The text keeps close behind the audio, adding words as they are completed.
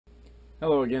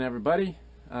Hello again, everybody.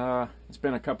 It's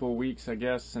been a couple of weeks, I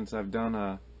guess, since I've done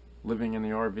a living in the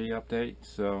RV update,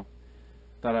 so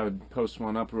thought I would post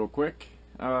one up real quick.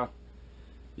 Yeah,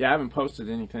 I haven't posted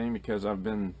anything because I've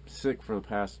been sick for the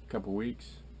past couple weeks.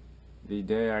 The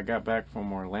day I got back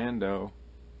from Orlando,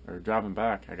 or driving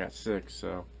back, I got sick,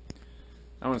 so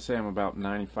I want to say I'm about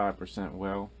 95%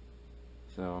 well.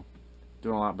 So,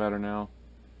 doing a lot better now.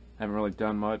 Haven't really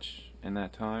done much in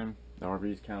that time. The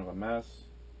RV is kind of a mess,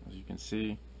 as you can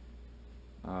see.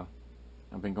 I've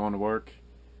been going to work,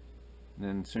 and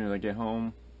then as soon as I get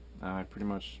home, I pretty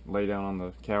much lay down on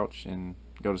the couch and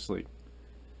go to sleep.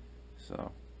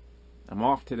 So, I'm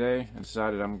off today. I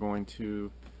decided I'm going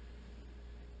to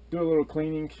do a little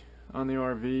cleaning on the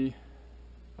RV.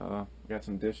 Got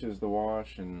some dishes to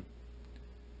wash and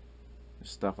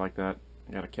stuff like that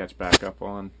I gotta catch back up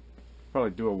on.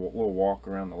 Probably do a little walk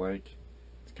around the lake.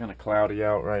 It's kind of cloudy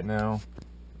out right now.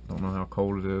 Don't know how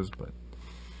cold it is, but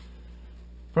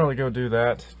probably go do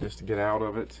that just to get out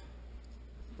of it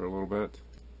for a little bit.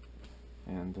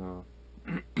 And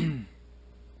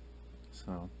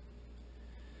so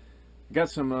I got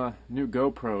some new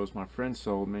GoPros my friend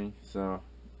sold me, so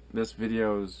this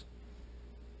video's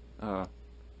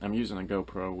I'm using a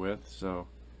GoPro with, so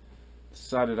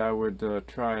decided I would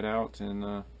try it out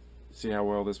and see how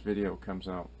well this video comes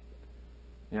out.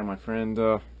 Yeah, my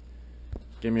friend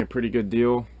gave me a pretty good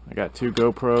deal. I got two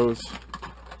GoPros,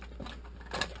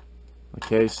 the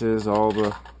cases, all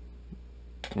the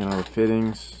the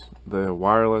fittings, the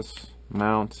wireless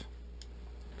mount,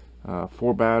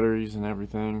 4 batteries and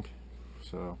everything.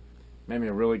 So made me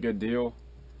a really good deal,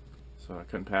 so I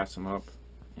couldn't pass them up.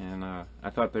 And I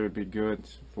thought they would be good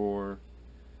for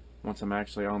once I'm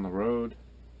actually on the road.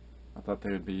 I thought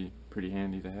they would be pretty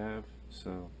handy to have.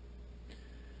 So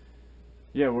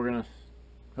yeah, we're gonna,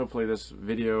 hopefully this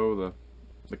video,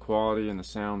 the quality and the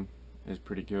sound is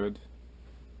pretty good.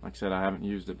 Like I said, I haven't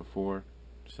used it before,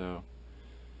 so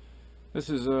this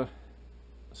is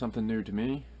something new to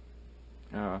me.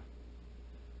 So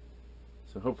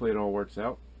hopefully it all works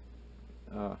out.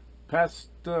 Past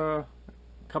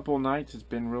couple of nights it's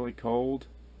been really cold.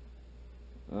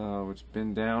 It's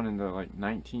been down in the like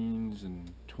 19s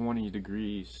and 20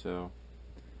 degrees. So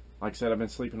like I said, I've been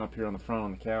sleeping up here on the front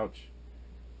on the couch.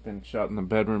 Been shutting the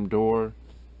bedroom door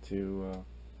to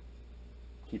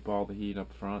keep all the heat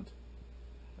up front.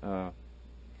 I've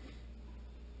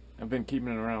been keeping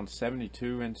it around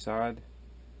 72 inside,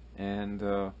 and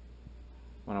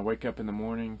when I wake up in the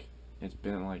morning it's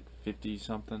been like 50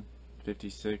 something,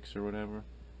 56 or whatever.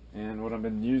 And what I've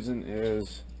been using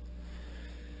is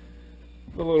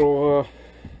the little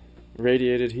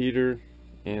radiated heater,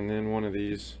 and then one of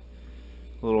these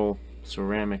little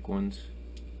ceramic ones.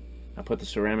 I put the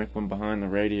ceramic one behind the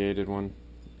radiated one,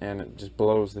 and it just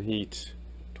blows the heat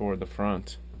toward the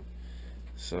front.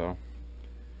 So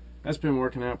that's been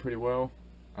working out pretty well.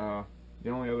 The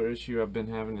only other issue I've been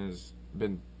having is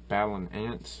been battling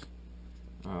ants.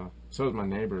 So is my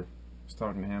neighbor. I was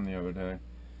talking to him the other day.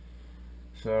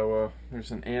 So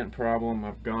there's an ant problem.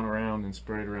 I've gone around and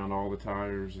sprayed around all the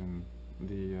tires and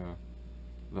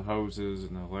the hoses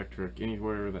and the electric,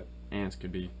 anywhere that ants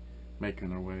could be making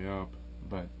their way up,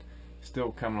 but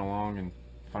still coming along and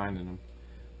finding them.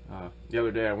 The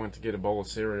other day I went to get a bowl of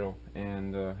cereal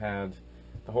and had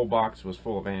the whole box was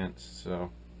full of ants,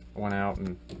 so I went out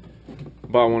and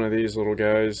bought one of these little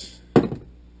guys,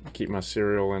 keep my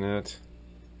cereal in it.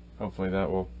 Hopefully that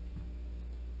will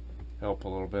help a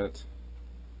little bit.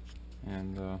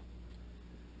 And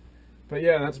but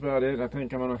yeah, that's about it. I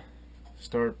think I'm gonna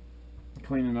start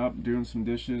cleaning up, doing some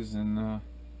dishes, and I'm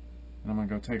gonna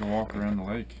go take a walk around the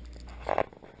lake.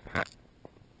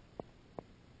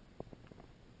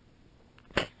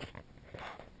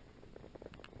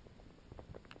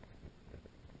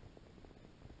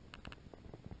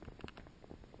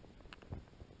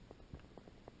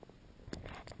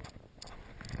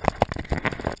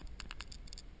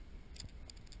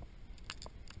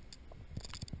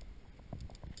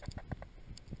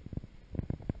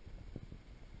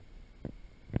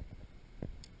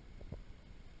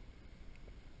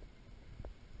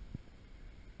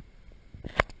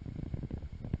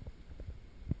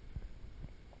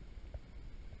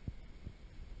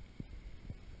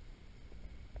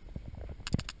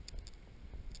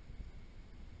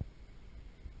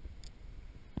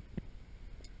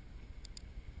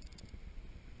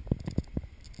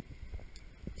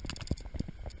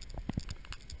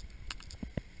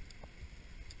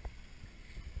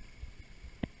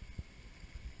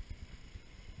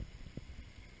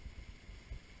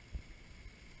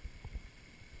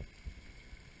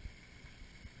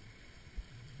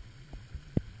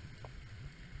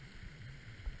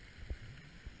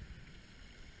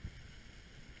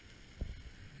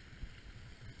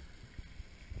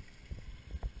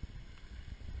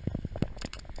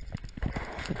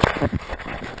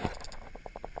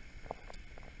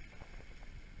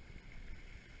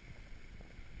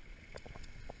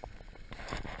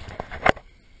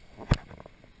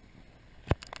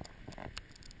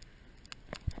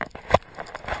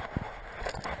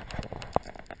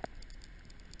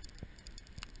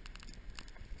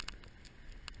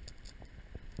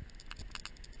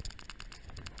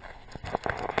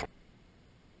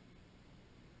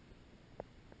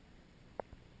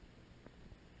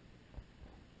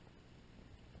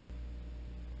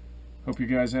 hope you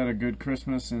guys had a good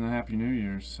Christmas and a Happy New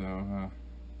Year. So,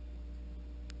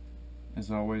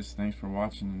 as always, thanks for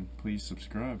watching, and please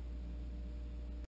subscribe.